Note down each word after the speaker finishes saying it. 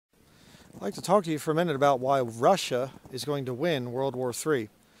I'd like to talk to you for a minute about why Russia is going to win World War III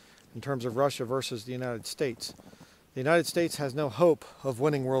in terms of Russia versus the United States. The United States has no hope of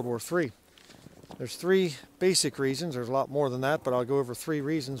winning World War III. There's three basic reasons. There's a lot more than that, but I'll go over three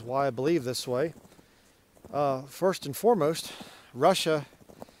reasons why I believe this way. First and foremost, Russia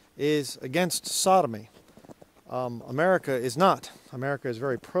is against sodomy. America is not. America is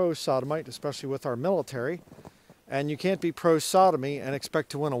very pro-sodomite, especially with our military. And you can't be pro-sodomy and expect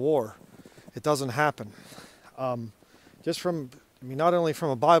to win a war. It doesn't happen. Not only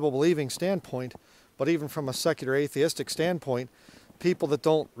from a Bible-believing standpoint, but even from a secular atheistic standpoint, people that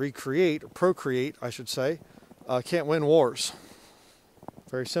don't recreate, or procreate, I should say, can't win wars.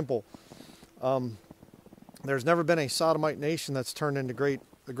 Very simple. There's never been a sodomite nation that's turned into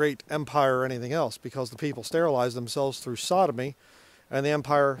a great empire or anything else, because the people sterilize themselves through sodomy and the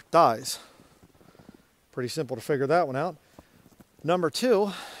empire dies. Pretty simple to figure that one out. Number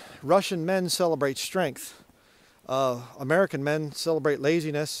two, Russian men celebrate strength. American men celebrate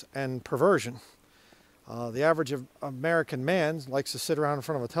laziness and perversion. The average American man likes to sit around in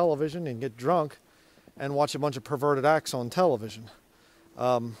front of a television and get drunk and watch a bunch of perverted acts on television.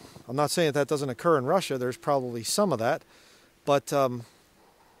 I'm not saying that doesn't occur in Russia. There's probably some of that, but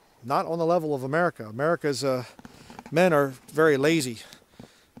not on the level of America. America's men are very lazy.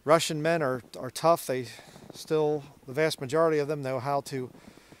 Russian men are tough. The vast majority of them know how to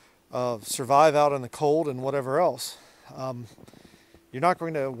survive out in the cold and whatever else. You're not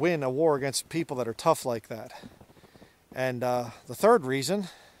going to win a war against people that are tough like that. And the third reason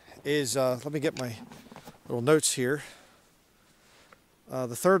is, let me get my little notes here.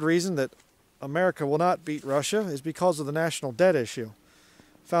 The third reason that America will not beat Russia is because of the national debt issue.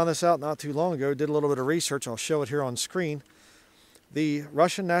 Found this out not too long ago, did a little bit of research. I'll show it here on screen. The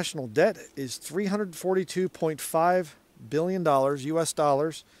Russian national debt is $342.5 billion US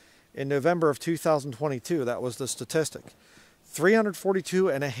dollars in November of 2022. That was the statistic.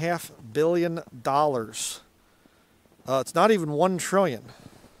 $342.5 billion. It's not even 1 trillion.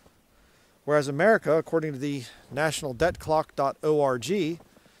 Whereas America, according to the nationaldebtclock.org,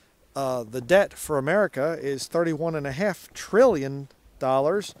 the debt for America is $31.5 trillion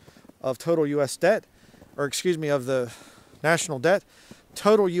of total U.S. debt, of the national debt.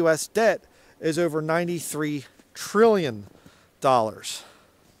 Total U.S. debt is over $93 trillion.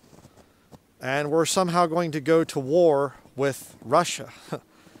 And we're somehow going to go to war with Russia.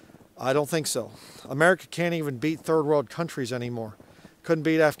 I don't think so. America can't even beat third world countries anymore. Couldn't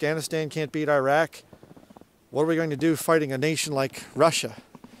beat Afghanistan, can't beat Iraq. What are we going to do fighting a nation like Russia?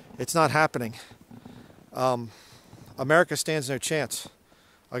 It's not happening. America stands no chance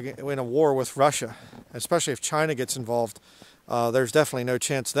in a war with Russia, especially if China gets involved. There's definitely no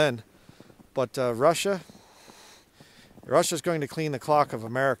chance then. But Russia's going to clean the clock of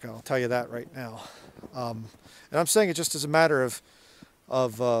America, I'll tell you that right now. And I'm saying it just as a matter of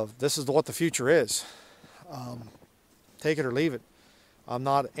this is what the future is. Take it or leave it. I'm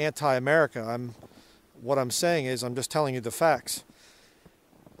not anti-America. What I'm saying is I'm just telling you the facts.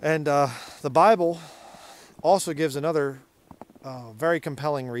 And the Bible also gives another very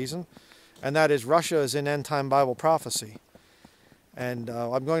compelling reason, and that is Russia is in end-time Bible prophecy. And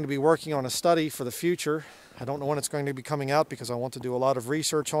I'm going to be working on a study for the future. I don't know when it's going to be coming out because I want to do a lot of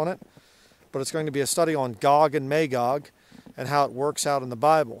research on it. But it's going to be a study on Gog and Magog and how it works out in the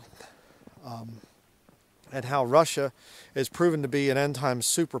Bible. And how Russia is proven to be an end-time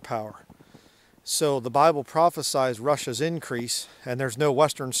superpower. So the Bible prophesies Russia's increase, and there's no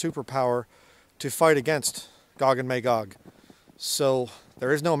Western superpower to fight against Gog and Magog. So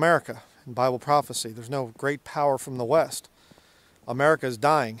there is no America in Bible prophecy. There's no great power from the West. America is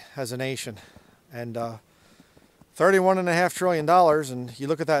dying as a nation. And $31.5 trillion, and you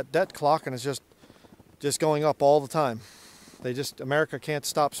look at that debt clock and it's just going up all the time. America can't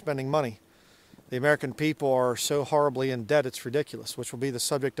stop spending money. The American people are so horribly in debt, it's ridiculous, which will be the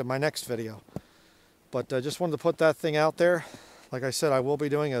subject of my next video. But I just wanted to put that thing out there. Like I said, I will be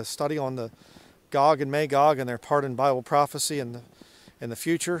doing a study on the Gog and Magog and their part in Bible prophecy in the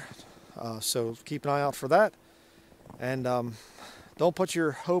future. So keep an eye out for that. And don't put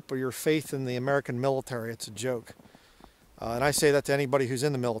your hope or your faith in the American military. It's a joke. And I say that to anybody who's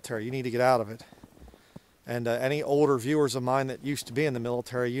in the military. You need to get out of it. And any older viewers of mine that used to be in the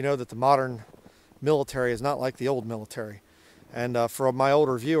military, you know that the modern military is not like the old military. And for my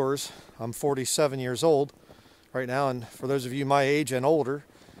older viewers, I'm 47 years old right now, and for those of you my age and older,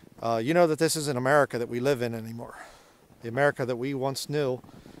 you know that this isn't America that we live in anymore. The America that we once knew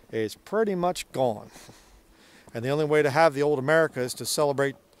is pretty much gone. And the only way to have the old America is to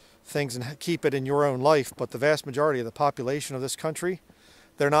celebrate things and keep it in your own life. But the vast majority of the population of this country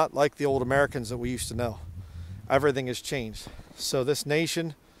they're not like the old Americans that we used to know. Everything has changed. So this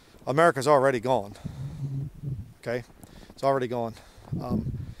nation, America's already gone. Okay? It's already gone.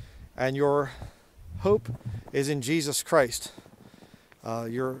 And your hope is in Jesus Christ.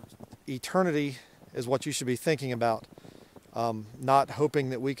 Your eternity is what you should be thinking about. Not hoping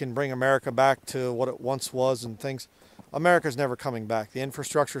that we can bring America back to what it once was and things. America's never coming back. The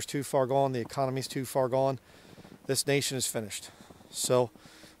infrastructure's too far gone. The economy's too far gone. This nation is finished. So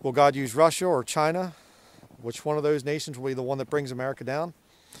will God use Russia or China? Which one of those nations will be the one that brings America down?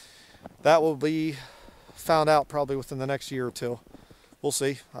 That will be found out probably within the next year or two. We'll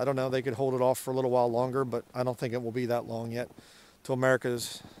see. I don't know. They could hold it off for a little while longer, but I don't think it will be that long yet till America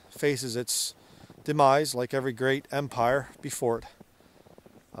faces its demise like every great empire before it.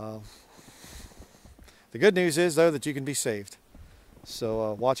 The good news is, though, that you can be saved.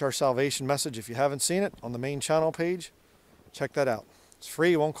 So watch our salvation message if you haven't seen it on the main channel page. Check that out. It's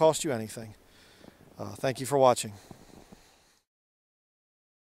free. It won't cost you anything. Thank you for watching.